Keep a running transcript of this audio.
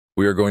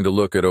We are going to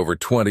look at over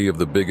 20 of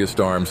the biggest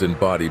arms in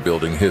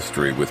bodybuilding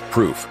history with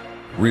proof,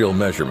 real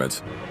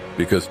measurements,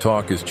 because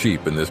talk is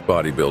cheap in this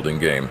bodybuilding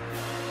game.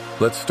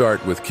 Let's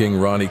start with King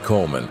Ronnie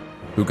Coleman,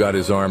 who got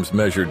his arms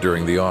measured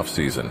during the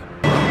off-season.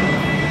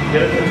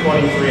 Get it to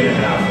 23 and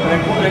a half.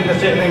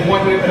 That's it.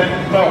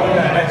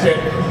 That's it.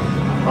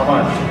 How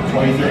much?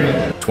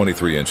 23?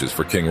 23 inches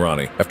for King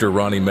Ronnie. After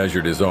Ronnie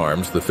measured his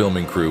arms, the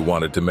filming crew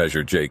wanted to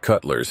measure Jay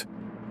Cutler's.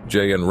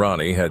 Jay and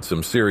Ronnie had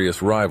some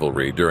serious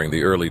rivalry during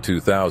the early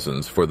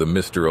 2000s for the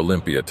Mr.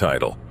 Olympia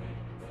title.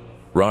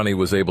 Ronnie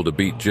was able to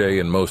beat Jay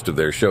in most of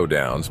their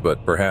showdowns,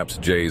 but perhaps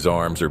Jay's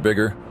arms are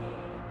bigger?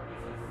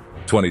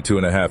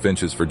 22.5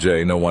 inches for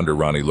Jay. No wonder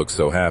Ronnie looks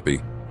so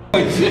happy.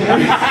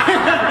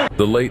 The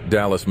late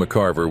Dallas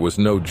McCarver was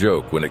no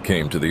joke when it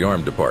came to the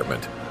arm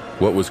department.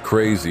 What was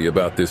crazy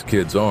about this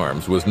kid's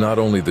arms was not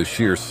only the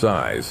sheer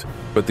size,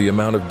 but the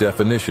amount of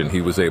definition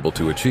he was able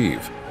to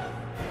achieve.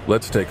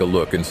 Let's take a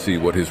look and see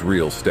what his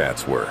real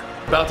stats were.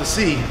 About to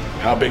see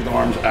how big the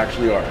arms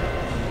actually are.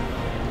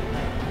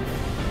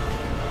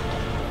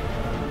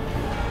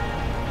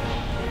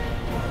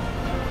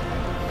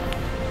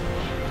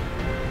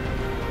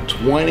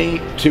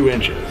 "22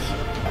 inches.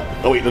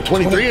 Oh wait, the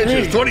 23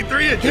 inches.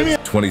 23 inches.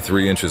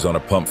 23 inches on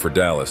a pump for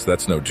Dallas,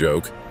 that's no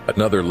joke.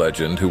 Another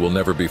legend who will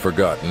never be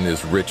forgotten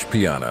is Rich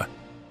Piana.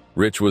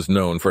 Rich was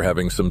known for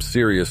having some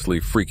seriously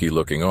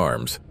freaky-looking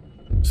arms.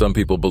 Some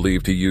people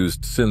believed he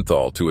used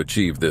synthol to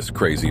achieve this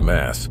crazy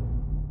mass.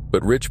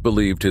 But Rich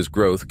believed his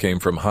growth came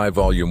from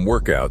high-volume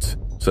workouts,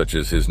 such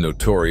as his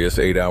notorious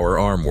 8-hour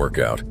arm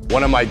workout.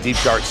 One of my deep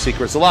dark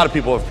secrets, a lot of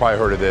people have probably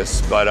heard of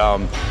this, but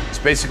it's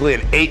basically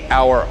an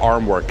 8-hour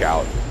arm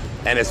workout.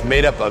 And it's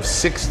made up of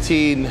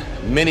 16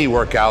 mini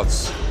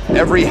workouts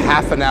every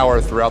half an hour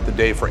throughout the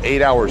day for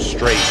 8 hours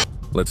straight.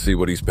 Let's see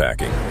what he's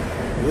packing.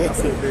 That's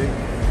it, big.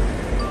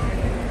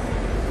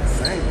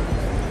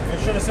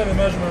 I should have said the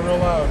measurement real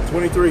loud.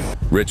 23.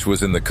 Rich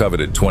was in the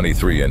coveted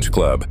 23-inch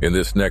club. In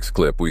this next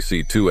clip, we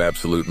see two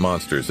absolute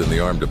monsters in the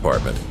arm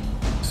department.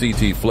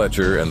 C.T.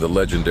 Fletcher and the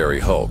legendary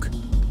Hulk.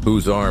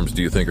 Whose arms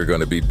do you think are going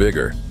to be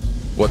bigger?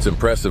 What's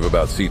impressive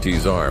about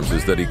C.T.'s arms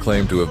is that he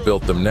claimed to have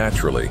built them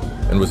naturally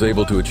and was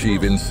able to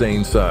achieve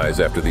insane size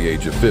after the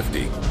age of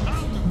 50.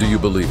 Do you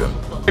believe him?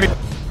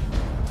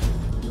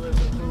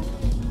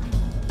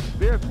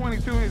 There's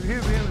 22 inches.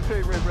 Here's the end of the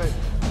tape right.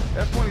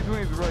 That's 22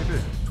 inches right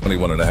there.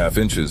 21.5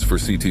 inches for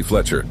C.T.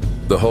 Fletcher.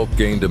 The Hulk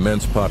gained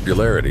immense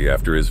popularity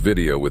after his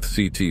video with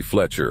C.T.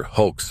 Fletcher,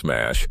 Hulk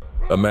Smash,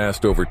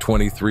 amassed over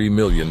 23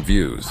 million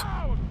views.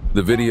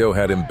 The video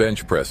had him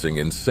bench pressing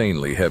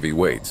insanely heavy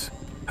weights.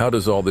 How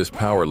does all this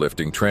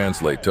powerlifting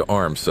translate to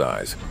arm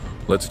size?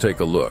 Let's take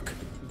a look.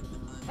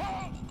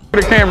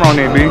 Put the camera on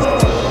there, B.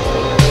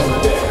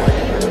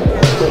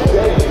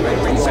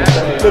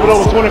 Flip it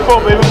over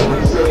 24, baby.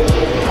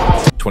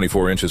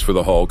 24 inches for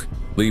the Hulk.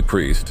 Lee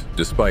Priest,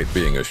 despite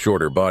being a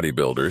shorter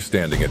bodybuilder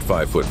standing at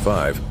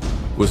 5'5",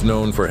 was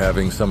known for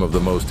having some of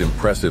the most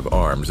impressive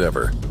arms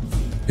ever.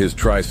 His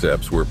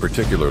triceps were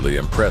particularly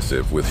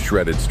impressive with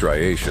shredded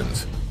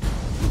striations.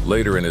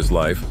 Later in his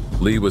life,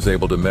 Lee was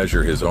able to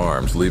measure his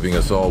arms, leaving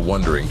us all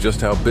wondering just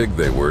how big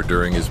they were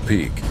during his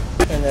peak.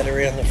 Turn that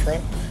around the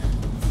front.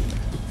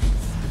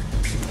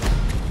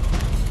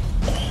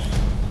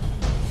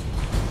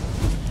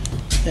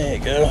 There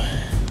you go.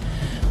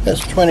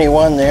 That's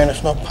 21 there, and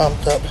it's not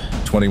pumped up.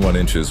 21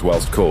 inches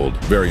whilst cold,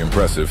 very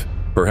impressive.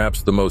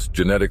 Perhaps the most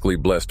genetically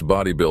blessed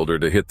bodybuilder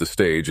to hit the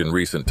stage in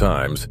recent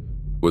times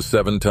was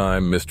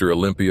 7-time Mr.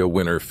 Olympia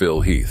winner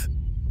Phil Heath.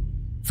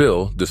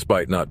 Phil,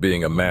 despite not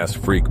being a mass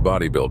freak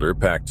bodybuilder,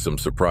 packed some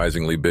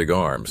surprisingly big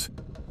arms.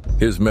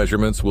 His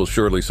measurements will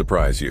surely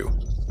surprise you.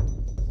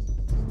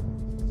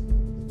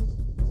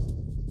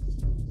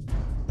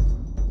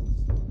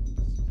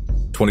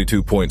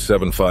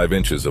 .75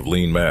 inches of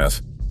lean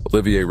mass.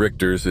 Olivier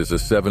Richters is a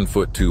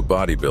 7'2"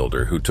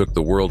 bodybuilder who took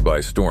the world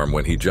by storm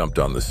when he jumped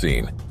on the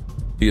scene.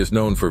 He is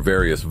known for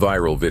various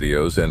viral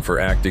videos and for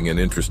acting in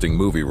interesting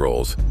movie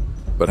roles.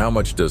 But how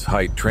much does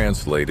height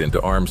translate into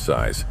arm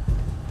size?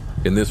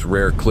 In this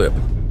rare clip,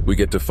 we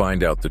get to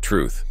find out the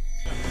truth.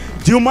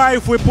 Do you mind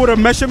if we put a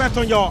measurement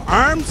on your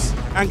arms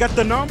and get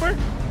the number?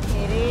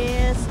 It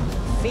is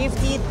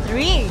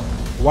 53.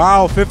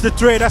 Wow,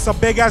 53, that's a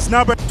big-ass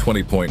number.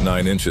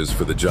 20.9 inches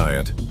for the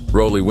giant.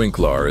 Roly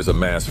Winklar is a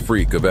mass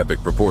freak of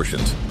epic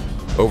proportions.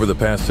 Over the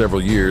past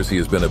several years, he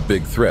has been a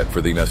big threat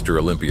for the Mr.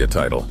 Olympia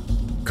title.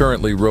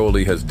 Currently,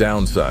 Roly has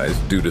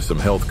downsized due to some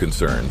health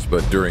concerns,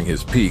 but during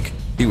his peak,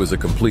 he was a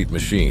complete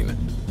machine.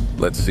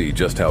 Let's see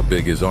just how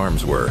big his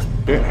arms were.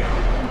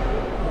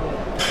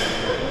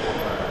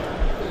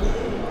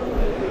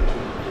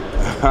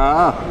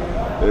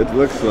 It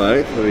looks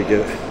like, let me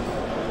get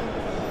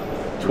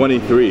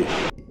 23.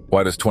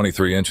 Why does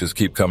 23 inches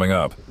keep coming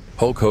up?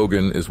 Hulk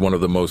Hogan is one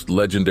of the most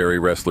legendary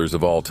wrestlers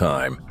of all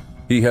time.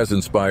 He has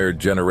inspired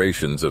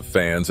generations of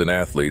fans and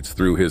athletes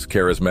through his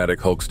charismatic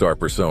Hulkstar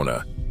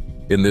persona.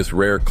 In this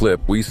rare clip,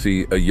 we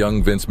see a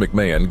young Vince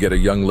McMahon get a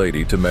young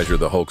lady to measure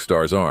the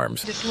Hulkstar's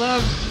arms. Just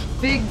love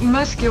big,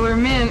 muscular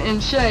men in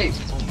shape.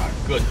 Oh my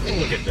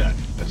goodness, look at that.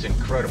 That's It's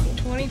incredible.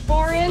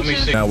 24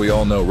 inches. Now, we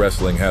all know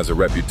wrestling has a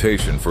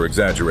reputation for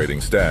exaggerating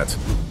stats.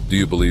 Do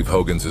you believe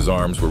Hogan's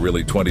arms were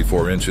really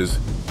 24 inches?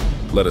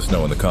 Let us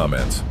know in the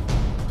comments.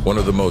 One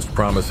of the most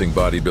promising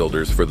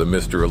bodybuilders for the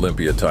Mr.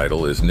 Olympia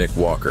title is Nick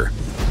Walker.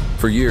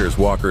 For years,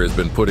 Walker has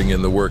been putting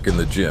in the work in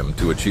the gym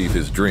to achieve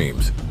his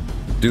dreams.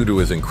 Due to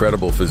his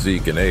incredible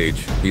physique and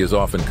age, he is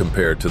often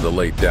compared to the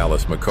late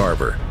Dallas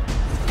McCarver.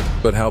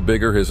 But how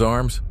big are his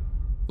arms?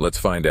 Let's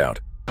find out.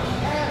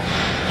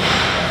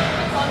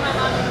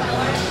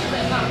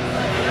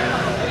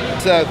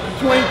 It's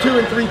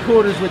 22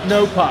 3/4 with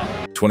no pop.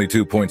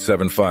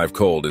 22.75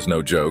 cold is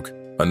no joke.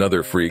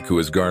 Another freak who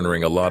is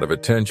garnering a lot of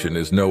attention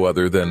is no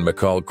other than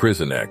Mikhail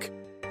Krizanek.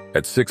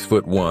 At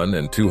 6'1"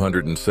 and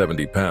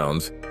 270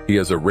 pounds, he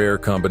has a rare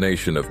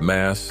combination of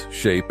mass,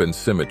 shape, and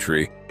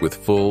symmetry with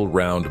full,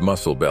 round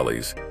muscle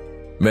bellies.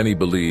 Many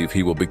believe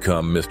he will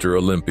become Mr.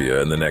 Olympia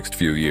in the next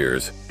few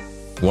years.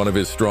 One of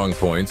his strong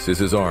points is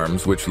his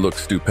arms, which look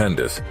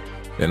stupendous.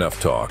 Enough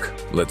talk.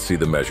 Let's see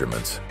the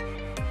measurements.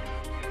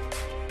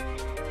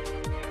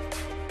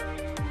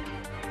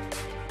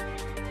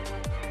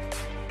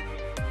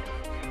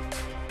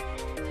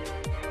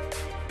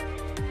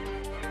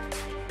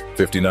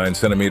 "59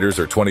 centimeters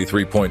or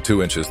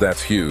 23.2 inches,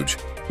 that's huge.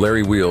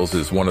 Larry Wheels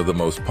is one of the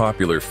most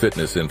popular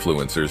fitness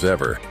influencers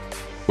ever.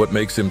 What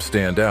makes him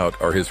stand out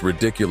are his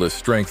ridiculous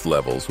strength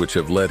levels, which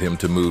have led him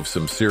to move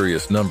some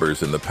serious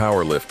numbers in the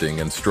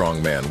powerlifting and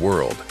strongman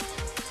world.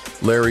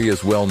 Larry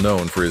is well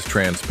known for his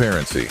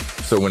transparency,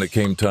 so when it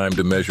came time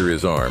to measure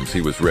his arms,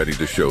 he was ready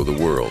to show the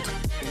world.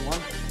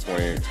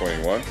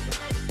 21?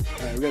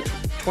 All right, we got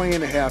 20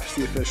 and a half is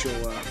the official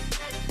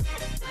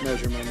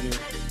measurement here.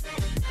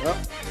 Oh.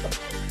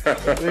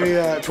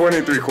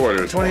 20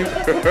 3/4. 20.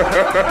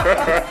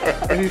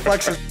 Any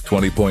flexes?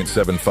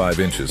 20.75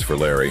 inches for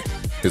Larry.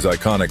 His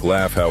iconic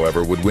laugh,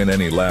 however, would win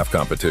any laugh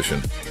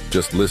competition.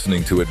 Just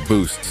listening to it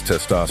boosts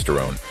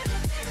testosterone.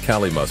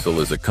 Cali Muscle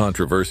is a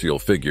controversial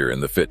figure in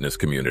the fitness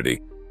community.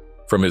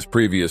 From his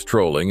previous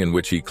trolling, in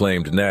which he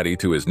claimed natty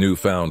to his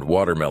newfound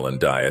watermelon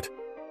diet,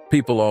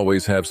 people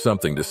always have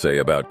something to say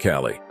about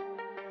Cali.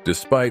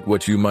 Despite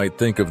what you might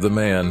think of the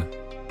man,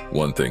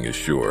 one thing is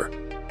sure.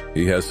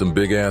 He has some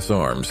big-ass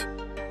arms.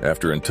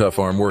 After a tough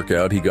arm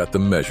workout, he got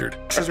them measured.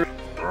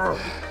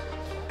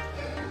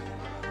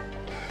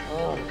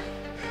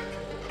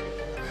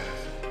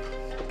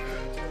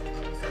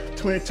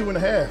 22 and a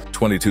half.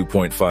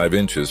 22.5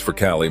 inches for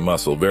Cali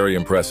Muscle, very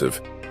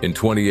impressive. In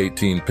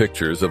 2018,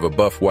 pictures of a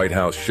buff White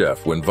House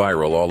chef went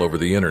viral all over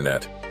the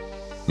internet.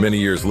 Many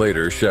years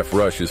later, Chef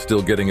Rush is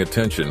still getting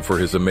attention for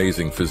his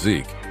amazing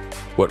physique.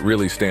 What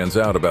really stands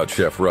out about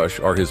Chef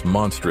Rush are his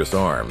monstrous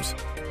arms.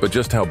 But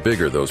just how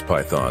big are those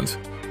pythons?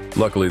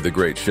 Luckily, the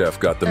great chef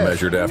got them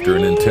measured after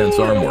an intense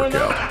arm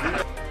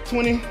workout.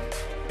 20,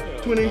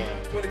 22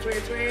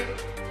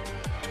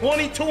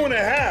 and a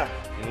half.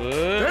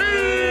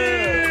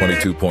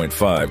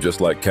 22.5, just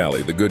like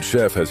Cali, the good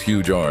chef has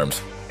huge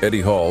arms.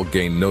 Eddie Hall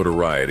gained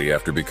notoriety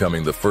after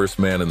becoming the first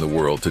man in the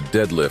world to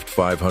deadlift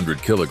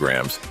 500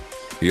 kilograms.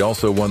 He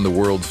also won the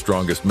world's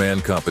strongest man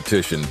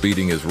competition,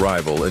 beating his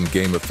rival and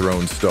Game of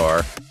Thrones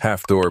star,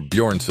 Hafthor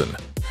Bjornsson.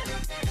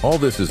 All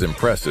this is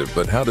impressive,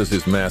 but how does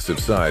his massive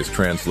size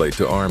translate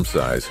to arm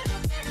size?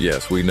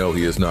 Yes, we know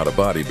he is not a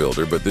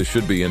bodybuilder, but this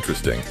should be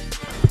interesting.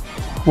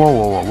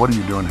 Whoa, what are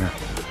you doing here?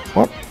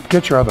 What?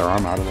 Get your other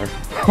arm out of there.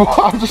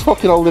 I'm just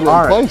fucking holding it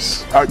in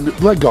place. All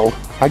right, let go.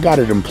 I got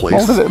it in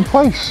place. Hold it in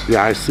place.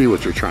 Yeah, I see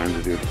what you're trying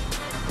to do.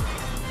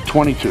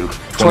 22.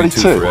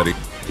 22 for Eddie.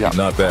 Yeah.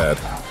 Not bad.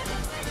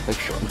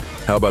 Thanks, Sean.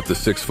 How about the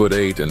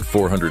 6'8" and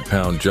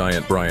 400-pound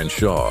giant Brian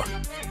Shaw?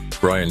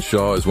 Brian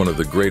Shaw is one of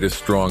the greatest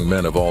strong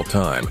men of all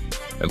time,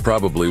 and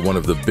probably one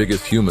of the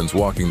biggest humans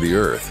walking the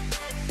earth.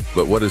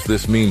 But what does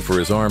this mean for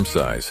his arm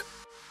size?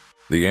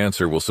 The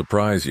answer will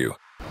surprise you.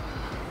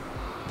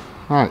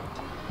 All right.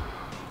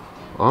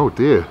 Oh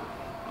dear.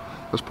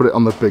 Let's put it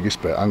on the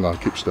biggest bit. Hang on,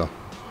 keep still.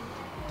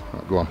 All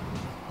right, go on.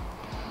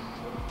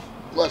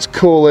 Let's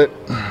call it.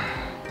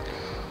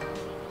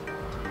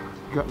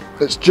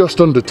 It's just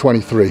under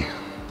 23.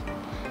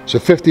 So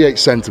 58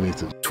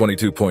 centimeters.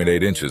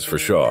 22.8 inches for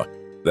Shaw.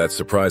 That's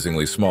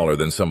surprisingly smaller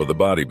than some of the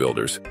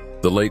bodybuilders.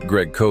 The late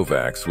Greg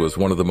Kovacs was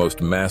one of the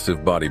most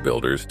massive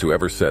bodybuilders to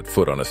ever set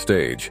foot on a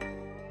stage.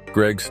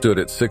 Greg stood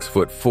at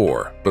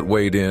 6'4", but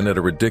weighed in at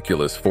a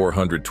ridiculous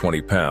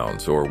 420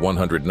 pounds or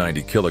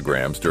 190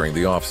 kilograms during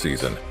the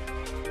off-season.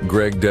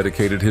 Greg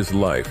dedicated his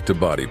life to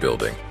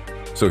bodybuilding.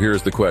 So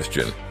here's the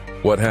question.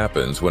 What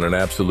happens when an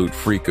absolute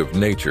freak of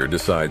nature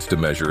decides to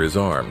measure his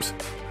arms?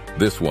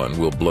 This one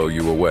will blow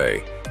you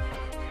away.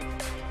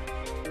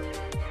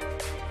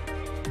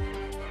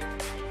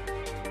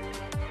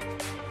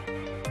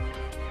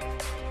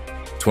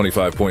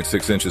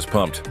 "25.6 inches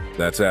pumped.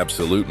 That's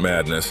absolute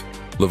madness.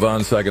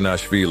 Levan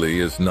Saganashvili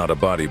is not a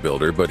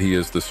bodybuilder, but he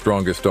is the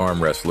strongest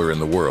arm wrestler in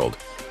the world.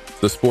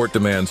 The sport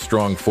demands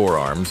strong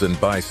forearms and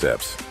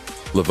biceps.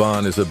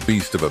 Levan is a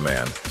beast of a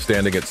man,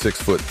 standing at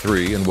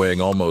 6'3" and weighing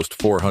almost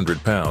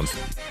 400 pounds.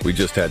 We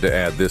just had to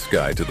add this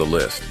guy to the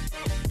list.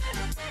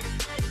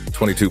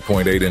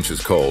 22.8 inches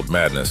cold,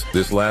 madness.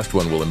 This last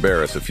one will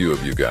embarrass a few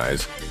of you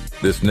guys.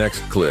 This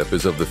next clip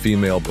is of the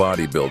female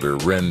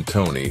bodybuilder Ren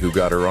Tony, who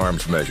got her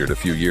arms measured a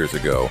few years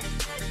ago.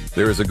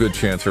 There is a good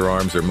chance her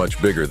arms are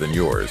much bigger than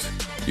yours.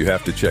 You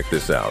have to check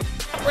this out.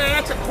 Well,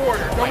 that's a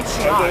quarter. Don't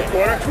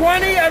shot.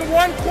 20 and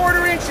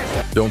 1/4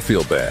 inches. Don't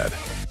feel bad.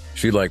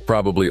 She, like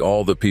probably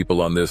all the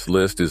people on this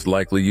list, is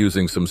likely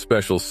using some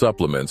special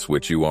supplements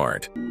which you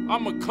aren't.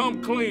 I'ma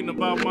come clean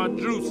about my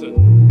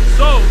juicing.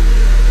 So,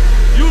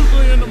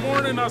 usually in the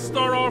morning I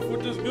start off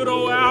with this good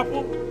old apple.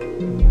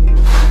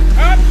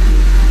 Up.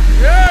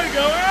 There you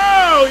go.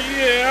 Oh,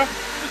 yeah.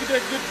 Look at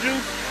that good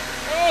juice.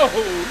 Oh,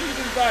 look at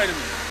this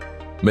vitamin.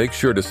 Make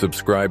sure to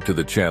subscribe to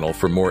the channel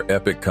for more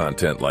epic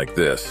content like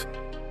this.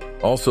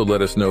 Also,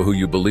 let us know who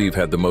you believe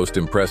had the most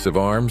impressive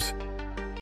arms.